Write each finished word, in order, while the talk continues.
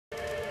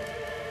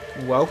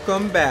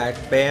Welcome back,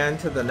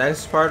 band, to the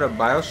next part of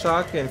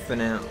BioShock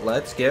Infinite.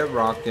 Let's get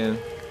rockin'.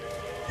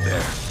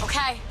 There.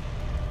 Okay.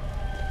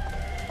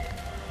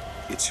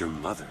 It's your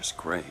mother's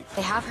grave.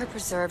 They have her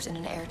preserved in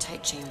an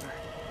airtight chamber.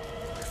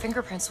 Her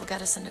fingerprints will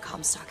get us into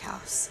Comstock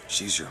House.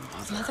 She's your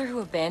mother. A mother who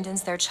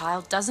abandons their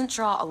child doesn't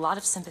draw a lot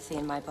of sympathy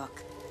in my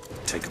book.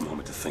 Take a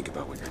moment to think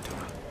about what you're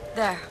doing.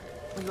 There.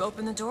 Will you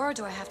open the door, or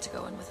do I have to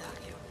go in without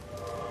you?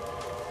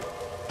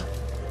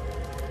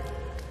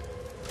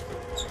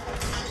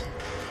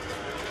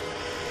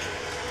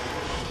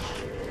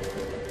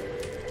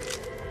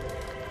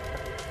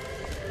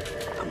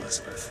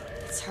 Elizabeth.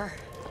 It's her.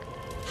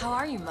 How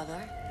are you,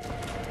 Mother?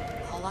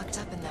 All locked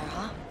up in there,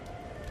 huh?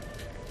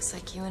 Looks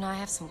like you and I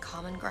have some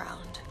common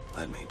ground.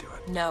 Let me do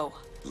it. No.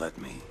 Let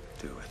me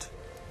do it.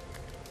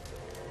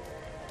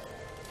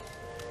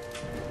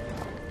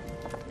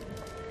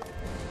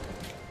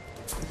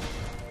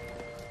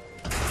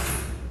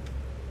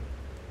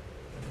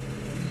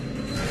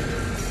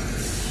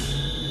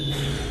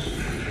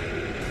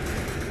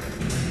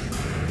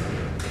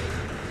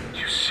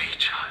 You see,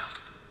 child,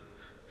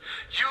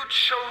 you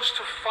chose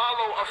to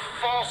follow a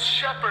false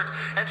shepherd,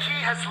 and he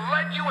has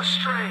led you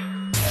astray.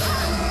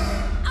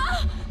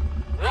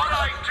 What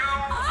I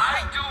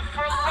do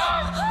for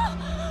love.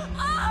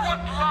 What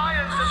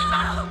lion does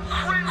not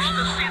cringe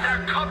to see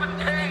their cub in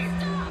pain?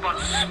 But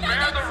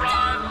spare the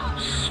rod,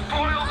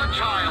 spoil the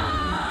child.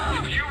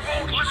 If you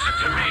won't listen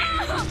to me,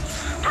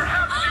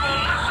 perhaps you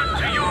will listen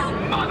to your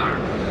mother.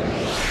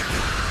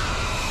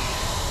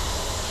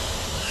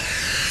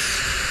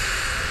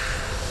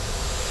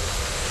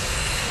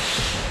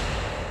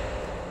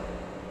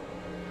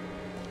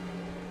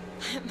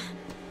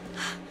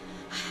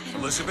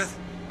 Elizabeth,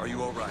 are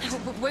you all right?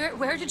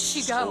 Where did she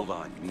Just go? hold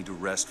on. You need to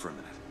rest for a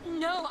minute.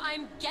 No,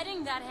 I'm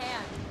getting that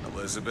hand.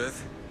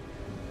 Elizabeth,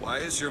 why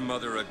is your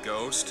mother a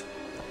ghost?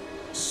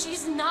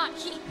 She's not.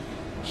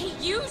 He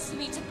used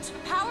me to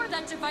power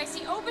that device.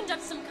 He opened up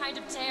some kind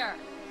of tear.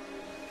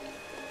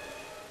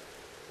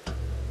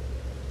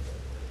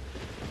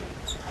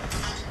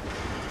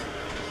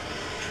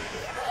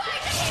 Why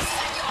did he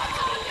send you up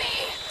on me?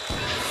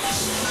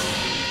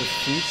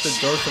 Defeat the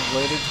ghost of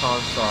Lady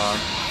Comstock.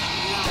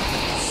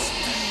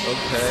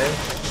 Okay.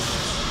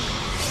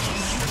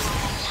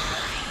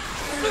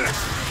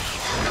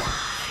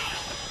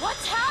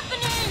 What's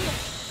happening?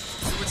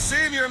 It would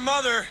seem your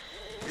mother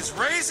is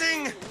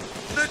raising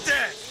the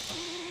dead.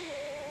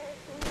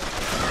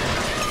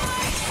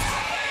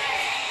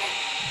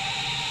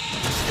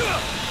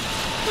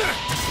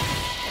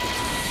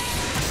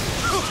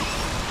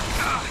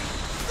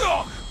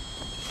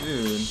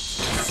 Dude.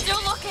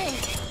 Still looking.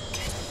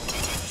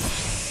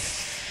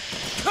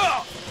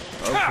 Oh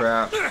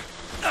crap.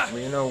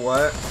 Well, you know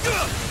what?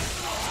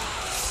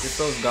 Get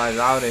those guys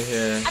out of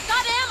here. I've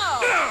got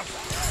ammo.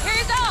 Here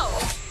you go.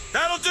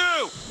 That'll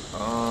do.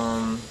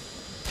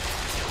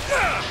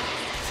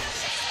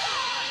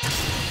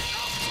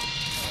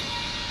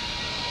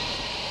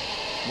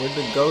 Where'd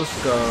the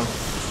ghost go?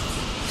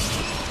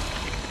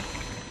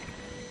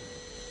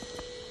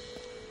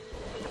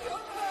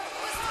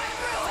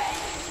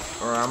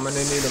 Or I'm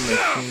gonna need a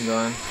machine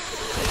gun.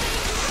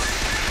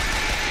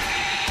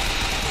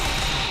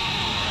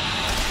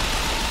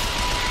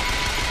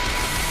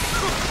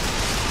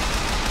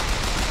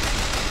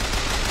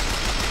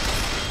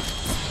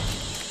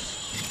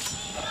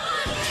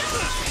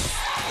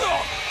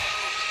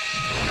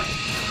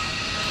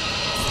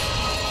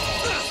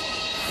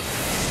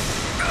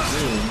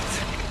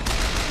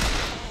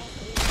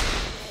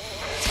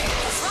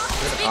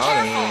 Get out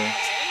of here.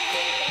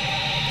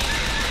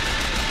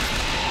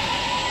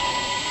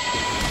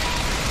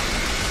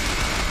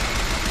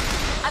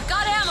 I've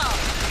got ammo.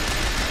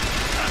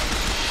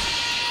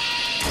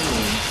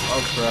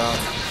 Oh crap.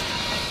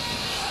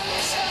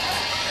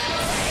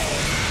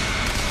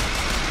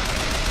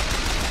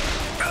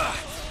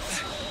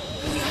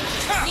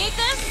 Need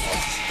this?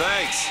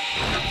 Thanks.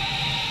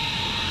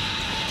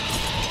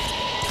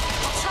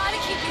 I'll try to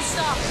keep you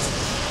stopped.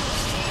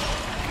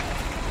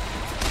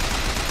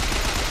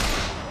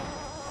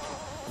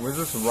 Where's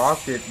this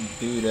rocket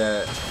dude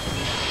at?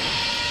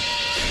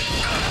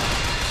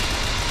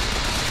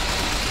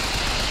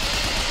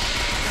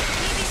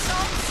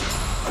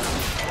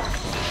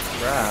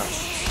 Crap.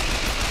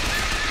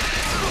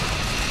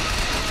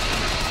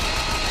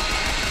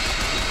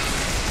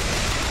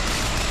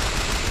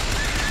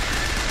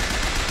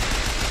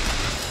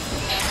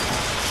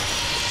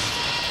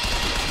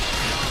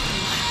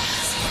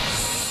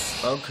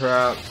 Oh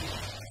crap.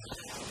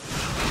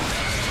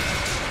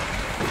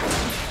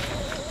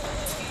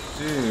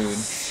 Dude.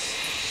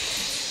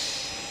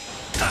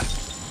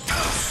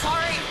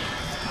 Sorry.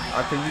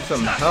 I could use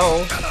some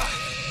help.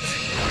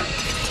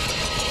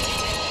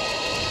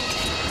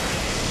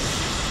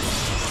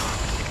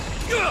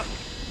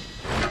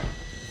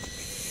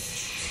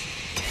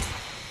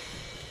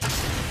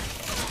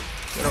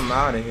 Get him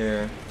out of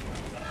here.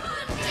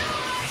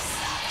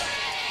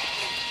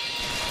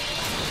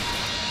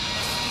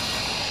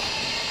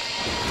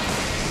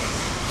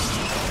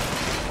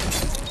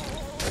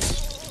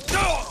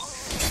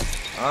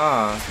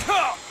 Ah.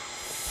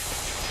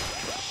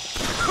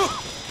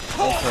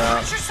 Oh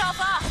crap. Get yourself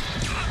up.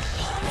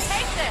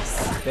 Take this.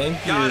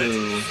 Thank you.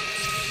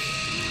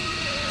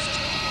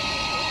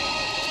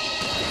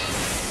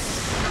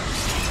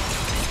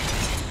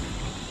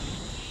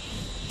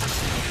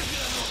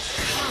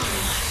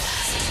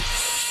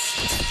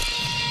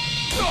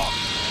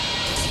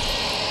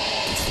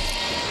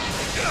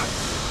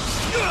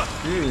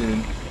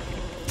 Dude.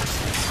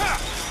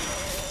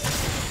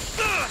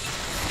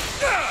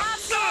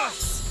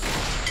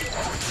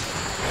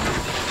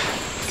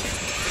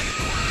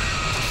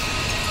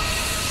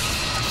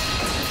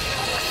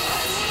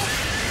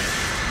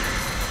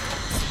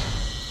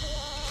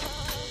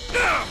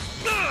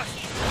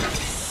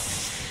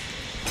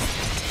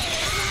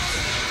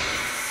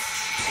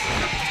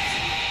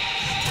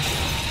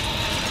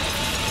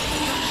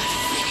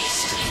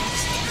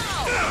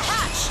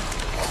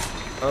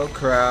 Oh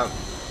crap.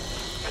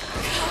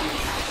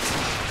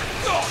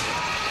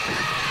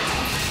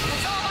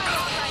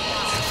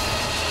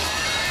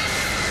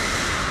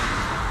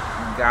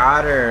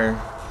 Got her.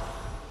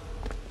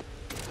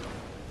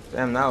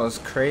 Damn, that was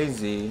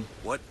crazy.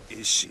 What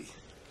is she?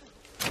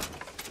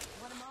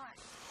 What am I?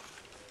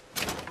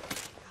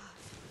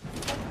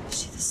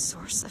 Is she the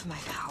source of my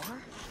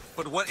power?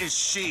 But what is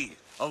she?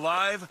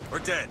 Alive or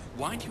dead?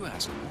 Why do you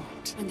ask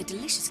what? And the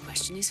delicious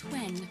question is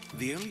when.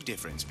 The only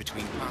difference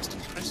between past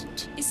and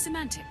present Is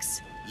semantics.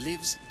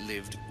 lives,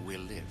 lived,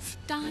 will live.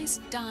 Dies,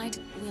 died,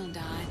 will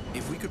die.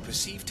 If we could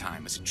perceive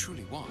time as it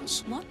truly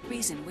was, What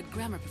reason would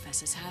grammar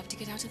professors have to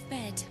get out of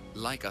bed?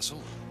 like us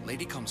all,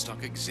 Lady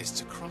Comstock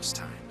exists across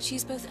time.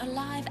 She's both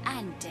alive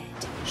and dead.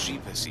 She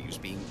perceives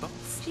being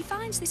both. She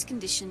finds this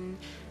condition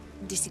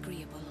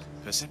disagreeable.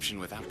 Perception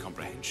without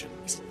comprehension.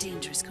 It's a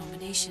dangerous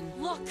combination.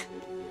 Look.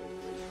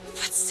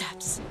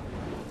 Footsteps.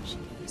 She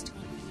goes to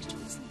unfinished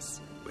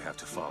business. We have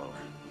to follow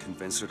her.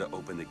 Convince her to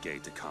open the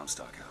gate to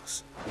Comstock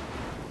House.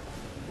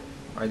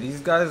 Are these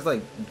guys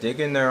like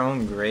digging their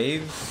own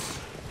graves?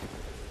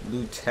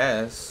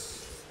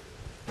 Lutess.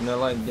 And they're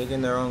like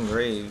digging their own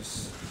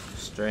graves.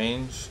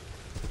 Strange.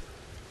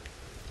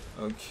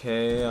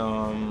 Okay,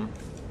 I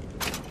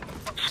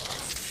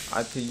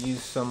could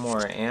use some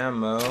more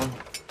ammo.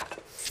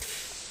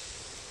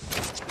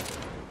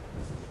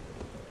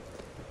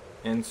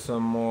 And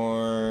some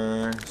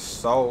more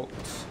salt.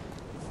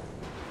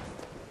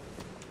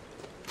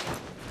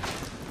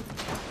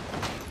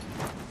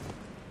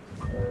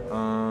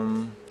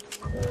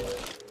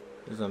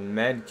 There's a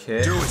med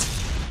kit. Do it!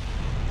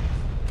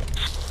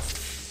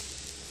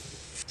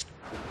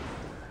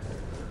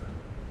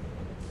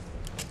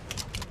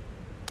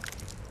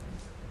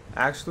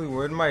 Actually,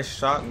 where'd my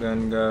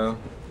shotgun go?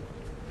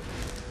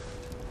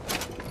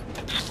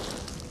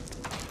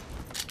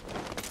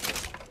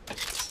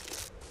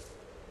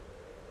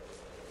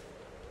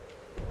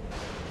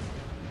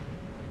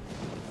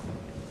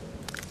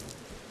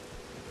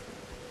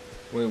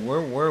 Wait,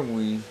 where were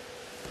we?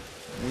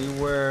 We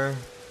were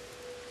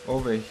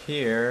over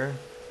here.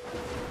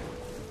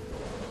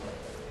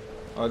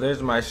 Oh,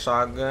 there's my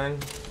shotgun.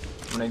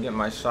 I'm gonna get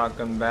my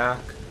shotgun back.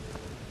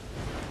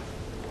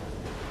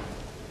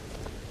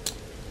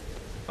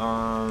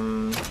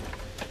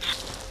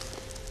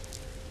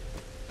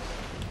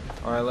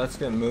 Alright, let's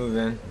get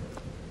moving.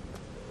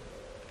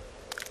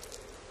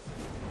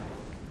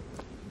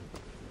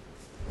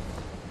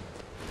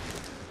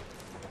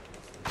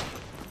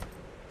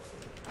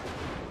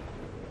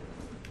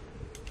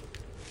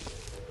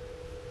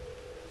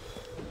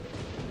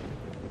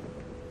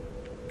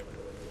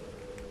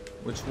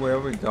 Which way are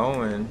we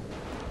going?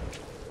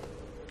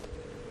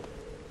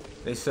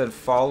 They said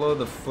follow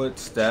the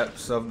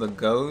footsteps of the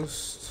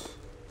ghost.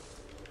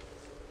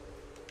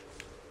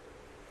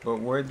 But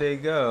where'd they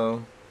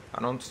go?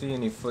 I don't see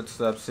any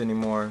footsteps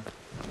anymore.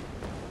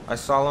 I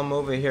saw them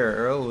over here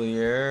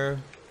earlier,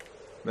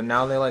 but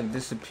now they like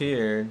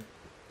disappeared.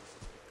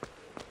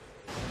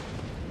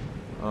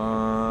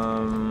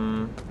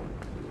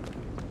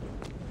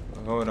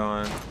 Hold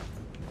on.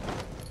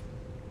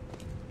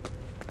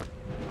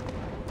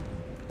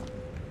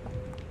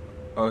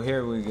 Oh,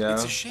 here we go.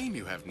 It's a shame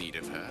you have need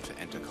of her to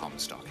enter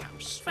Comstock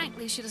House.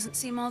 Frankly, she doesn't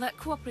seem all that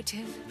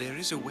cooperative. There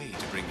is a way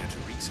to bring her to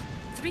reason.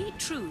 3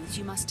 truths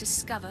you must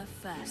discover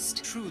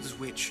first. Truths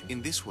which,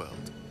 in this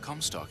world,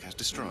 Comstock has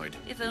destroyed.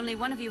 If only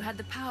one of you had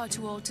the power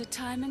to alter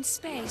time and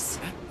space.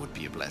 That would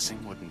be a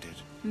blessing, wouldn't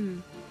it?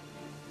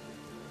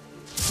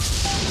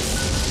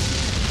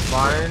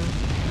 Find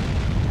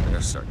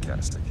They're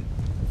sarcastic.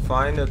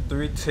 the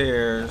 3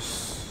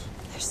 tiers.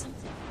 There's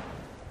something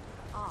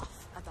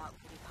off about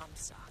Lady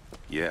Comstock.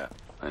 Yeah,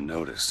 I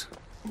noticed.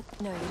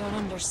 No, you don't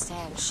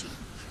understand. She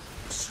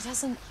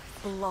doesn't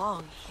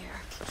belong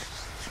here.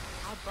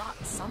 I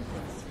brought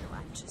something through.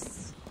 I'm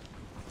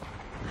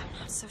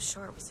not so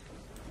sure it was.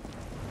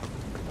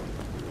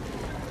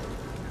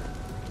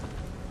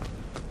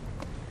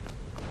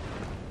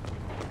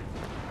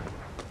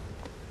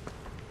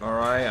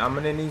 Alright, I'm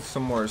gonna need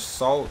some more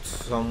salt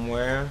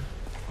somewhere.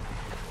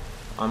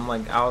 I'm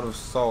like out of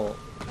salt.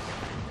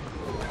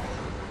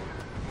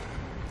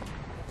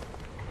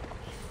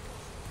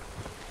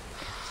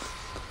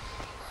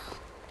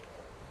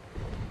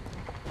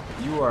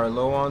 You are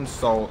low on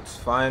salts.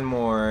 Find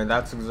more.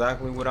 That's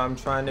exactly what I'm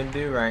trying to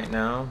do right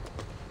now.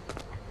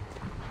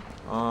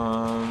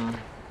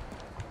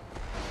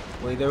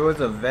 Wait, there was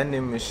a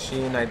vending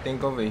machine, I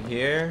think, over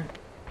here.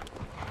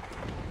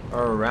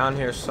 Or around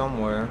here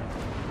somewhere.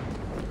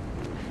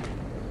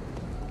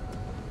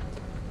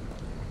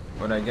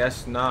 But I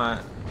guess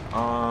not.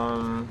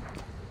 I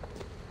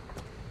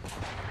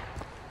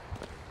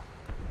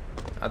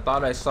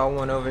thought I saw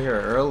one over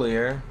here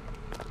earlier.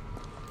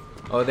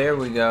 Oh, there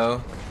we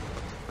go.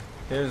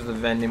 Here's the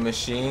vending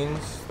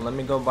machines. Let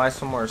me go buy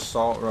some more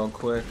salt real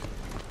quick.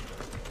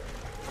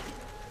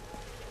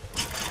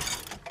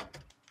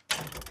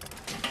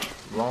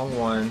 Wrong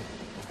one.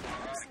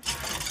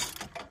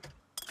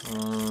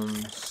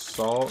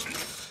 Salt.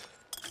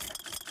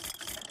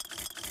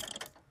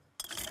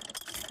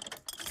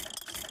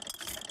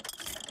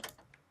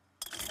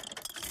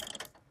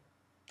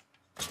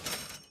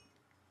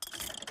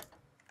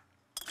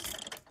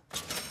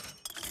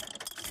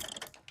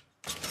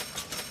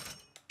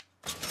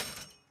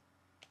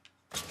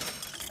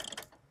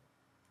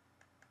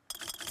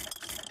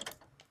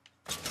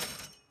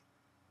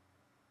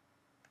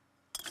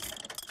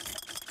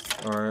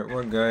 Alright,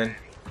 we're good.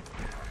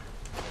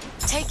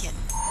 Take it.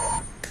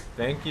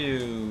 Thank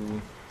you.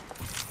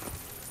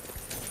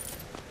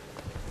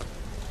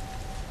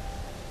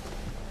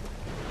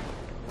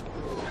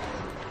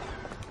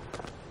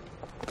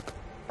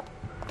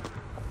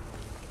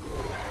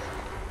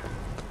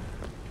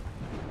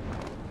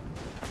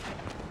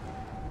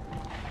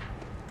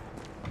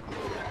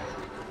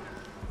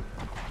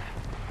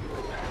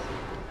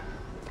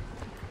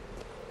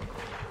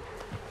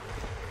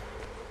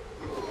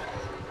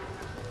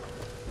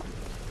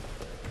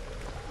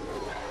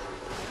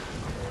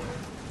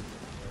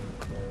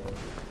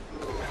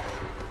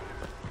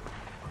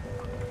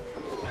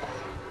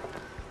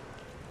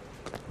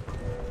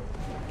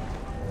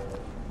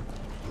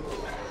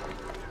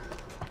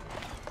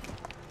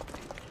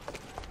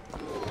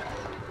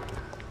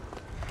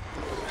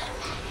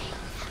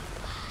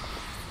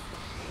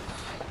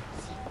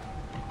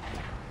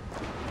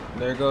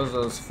 There goes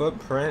those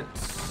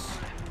footprints.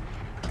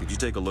 Could you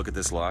take a look at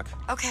this lock?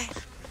 Okay.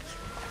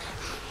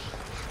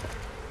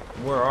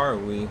 Where are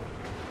we?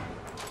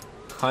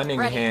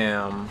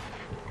 Cunningham.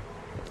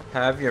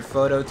 Have your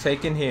photo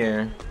taken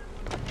here.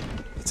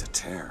 It's a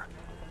tear.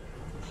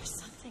 There's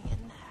something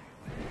in there.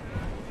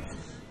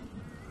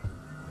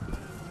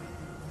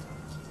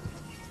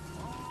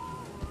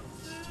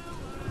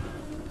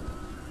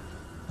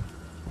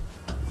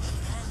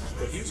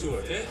 But you two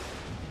are dead.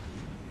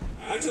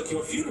 I took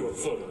your funeral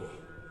photo.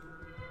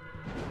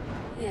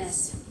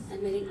 Yes,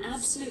 and made an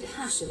absolute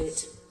hash of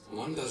it.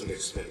 One doesn't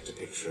expect a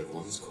picture of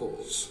one's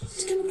cause.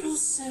 To come across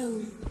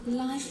so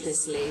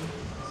lifelessly.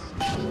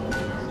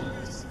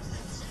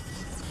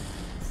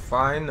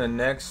 Find the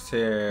next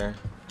here.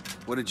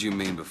 What did you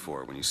mean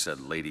before when you said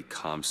Lady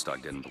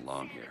Comstock didn't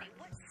belong here?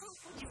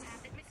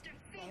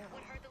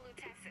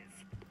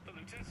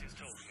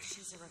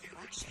 She's a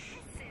reflection.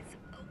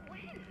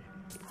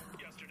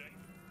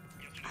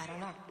 I don't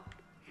know.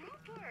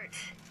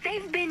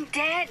 They've been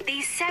dead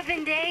these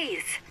 7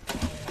 days.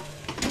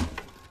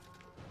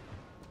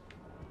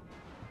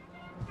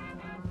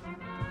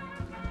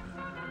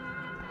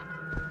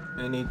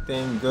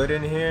 Anything good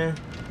in here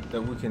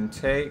that we can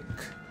take?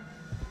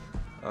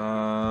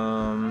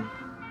 I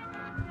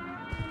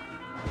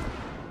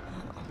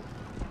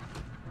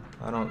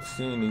don't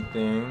see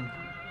anything.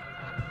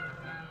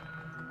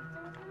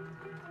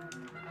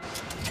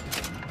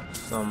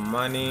 Some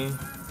money.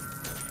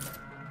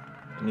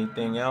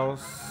 Anything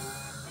else?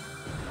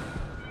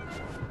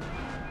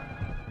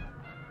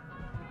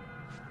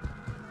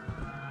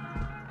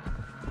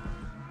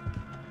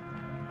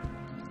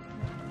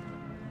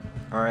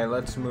 All right,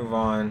 let's move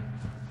on.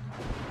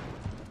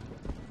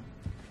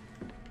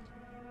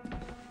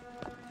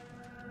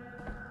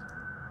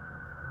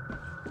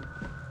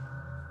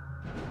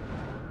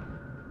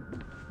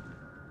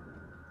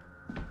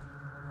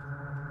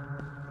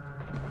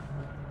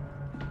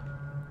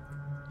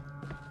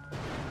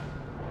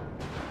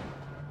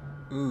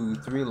 Ooh,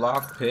 3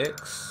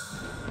 lockpicks.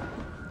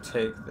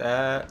 Take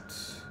that.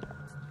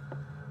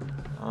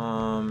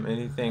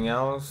 Anything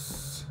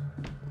else?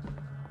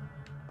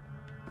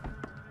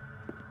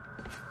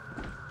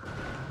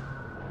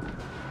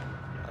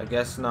 I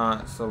guess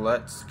not, so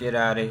let's get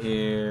out of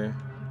here.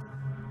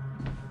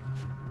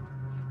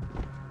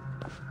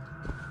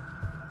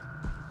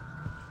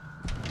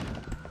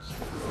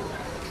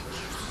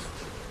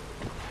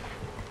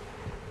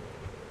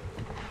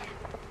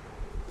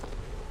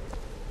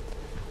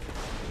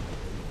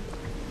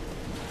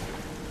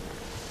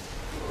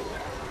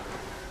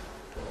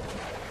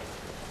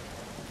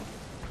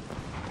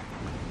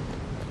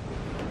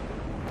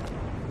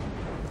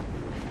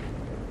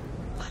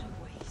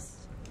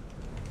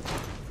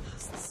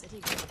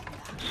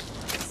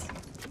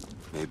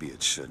 Maybe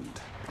it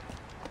shouldn't.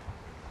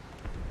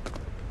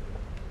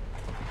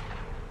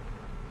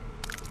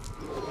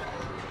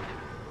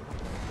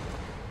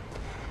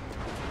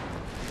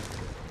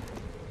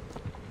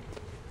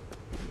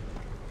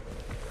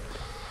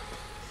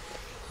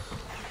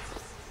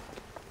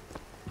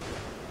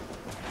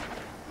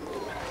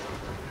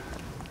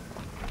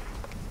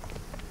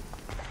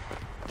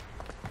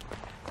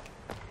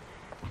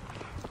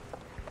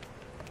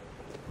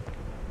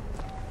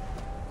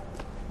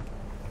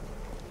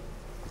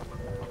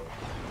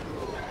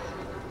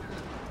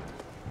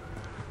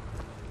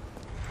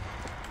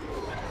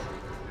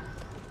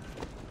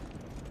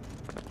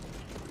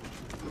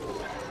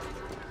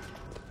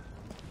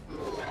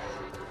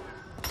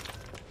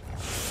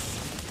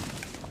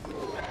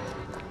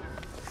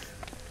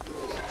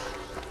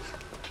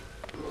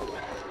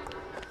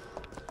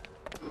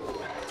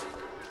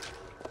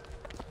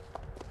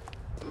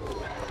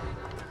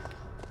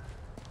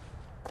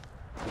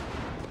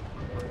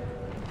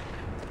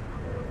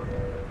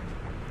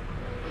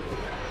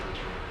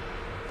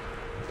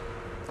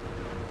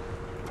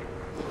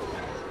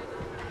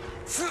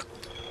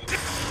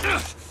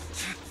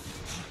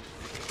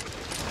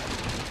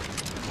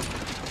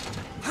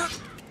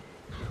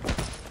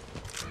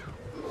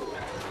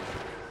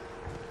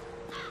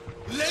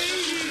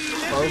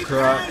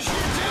 crap.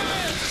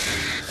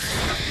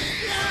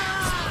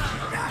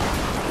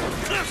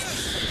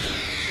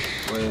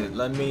 Wait,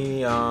 let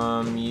me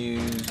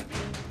use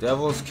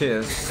Devil's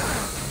Kiss.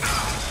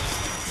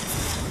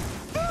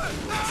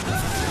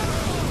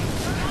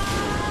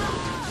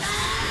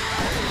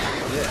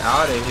 Get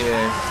out of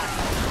here.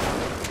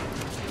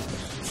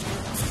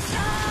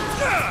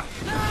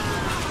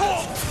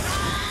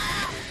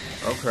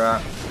 Oh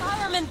crap.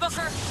 Fireman,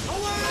 Booker!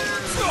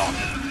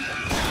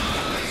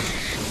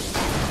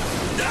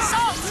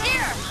 Salt's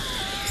here!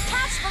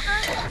 Catch, Booker!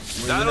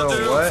 Well, you know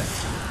what?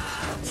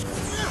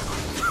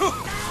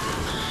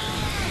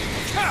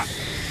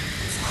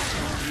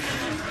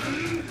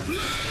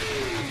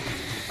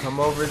 Come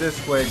over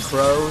this way,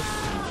 crows.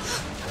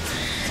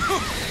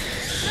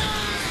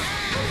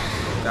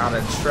 Got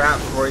a trap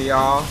for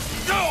y'all.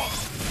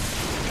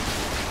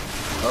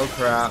 Oh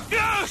crap.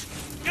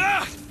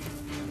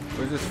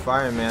 Where's this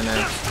fireman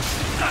at?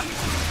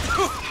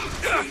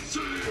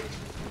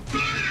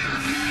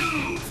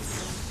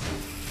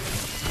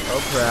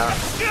 Oh crap.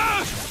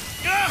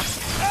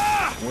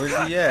 Where's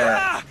he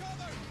at?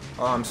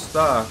 Oh, I'm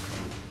stuck.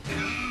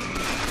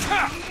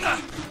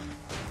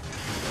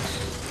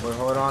 Wait,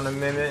 hold on a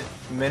minute.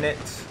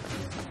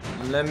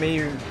 Let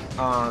me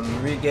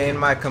regain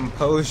my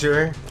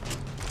composure.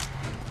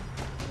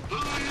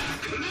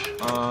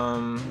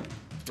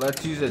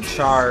 Let's use a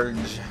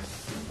charge.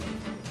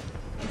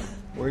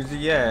 Where's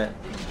he at?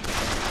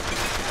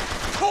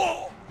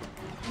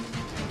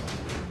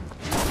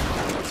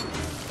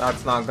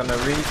 That's not gonna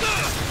reach.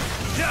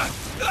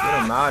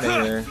 Get him out of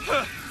here.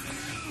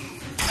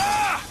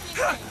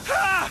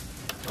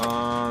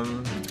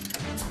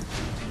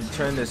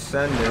 Return to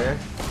sender.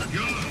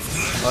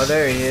 Oh,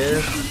 there he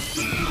is.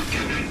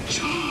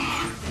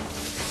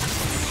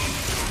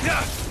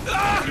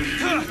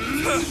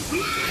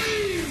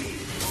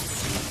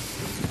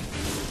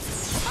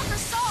 Booker,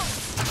 salt!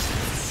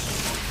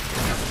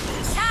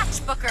 Catch,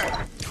 Booker!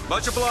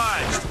 Much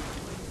obliged.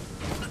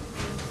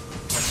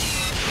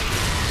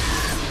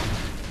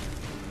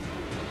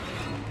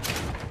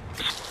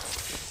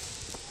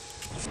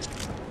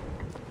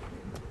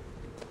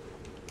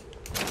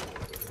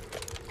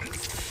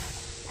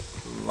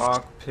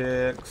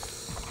 Lockpicks.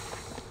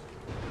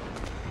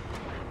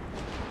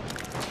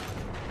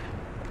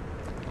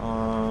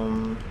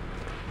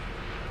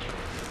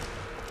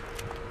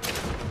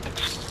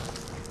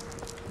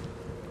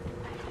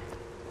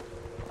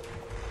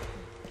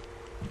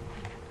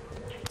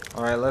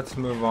 All right, let's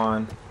move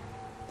on.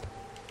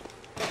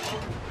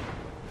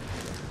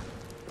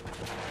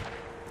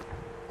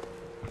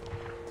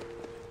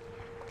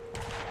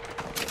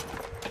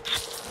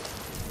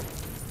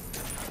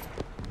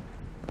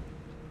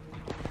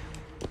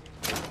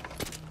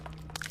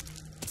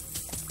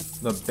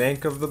 The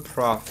Bank of the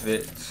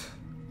Prophet.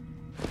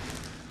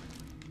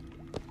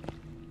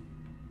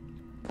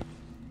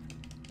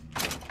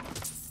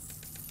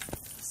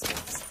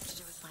 Something to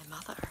do with my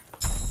mother.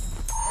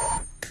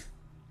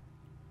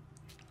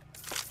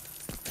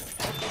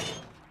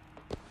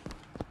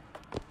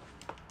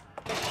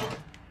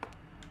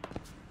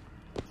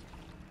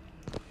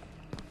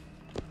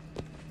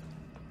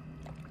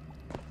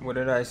 What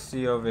did I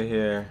see over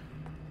here?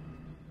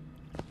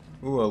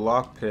 Ooh, a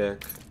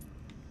lockpick.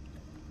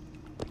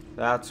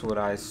 That's what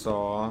I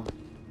saw.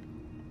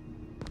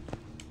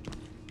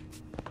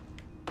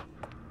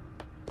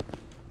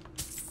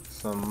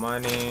 Some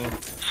money.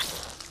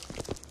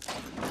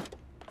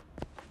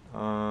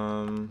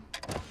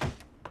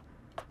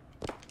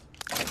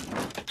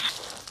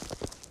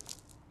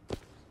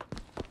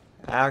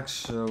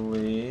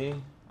 Actually,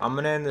 I'm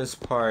gonna end this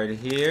part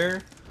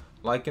here.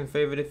 Like and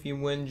favorite if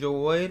you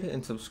enjoyed,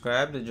 and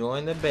subscribe to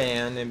join the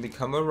band and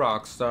become a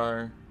rock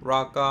star.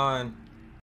 Rock on.